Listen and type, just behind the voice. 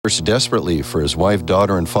searched desperately for his wife,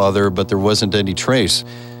 daughter, and father, but there wasn't any trace.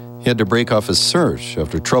 He had to break off his search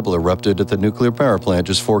after trouble erupted at the nuclear power plant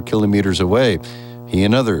just 4 kilometers away. He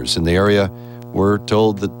and others in the area were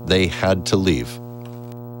told that they had to leave.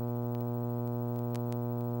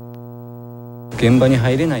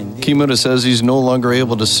 Kimura says he's no longer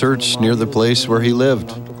able to search near the place where he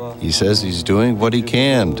lived. He says he's doing what he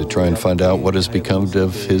can to try and find out what has become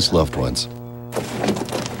of his loved ones.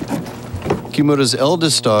 Kimura's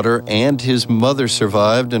eldest daughter and his mother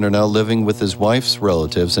survived and are now living with his wife's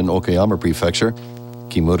relatives in Okayama Prefecture.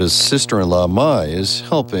 Kimura's sister-in-law, Mai, is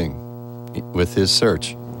helping with his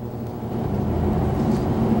search.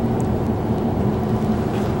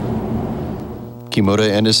 Kimura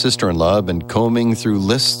and his sister-in-law have been combing through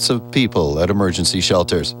lists of people at emergency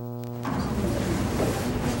shelters.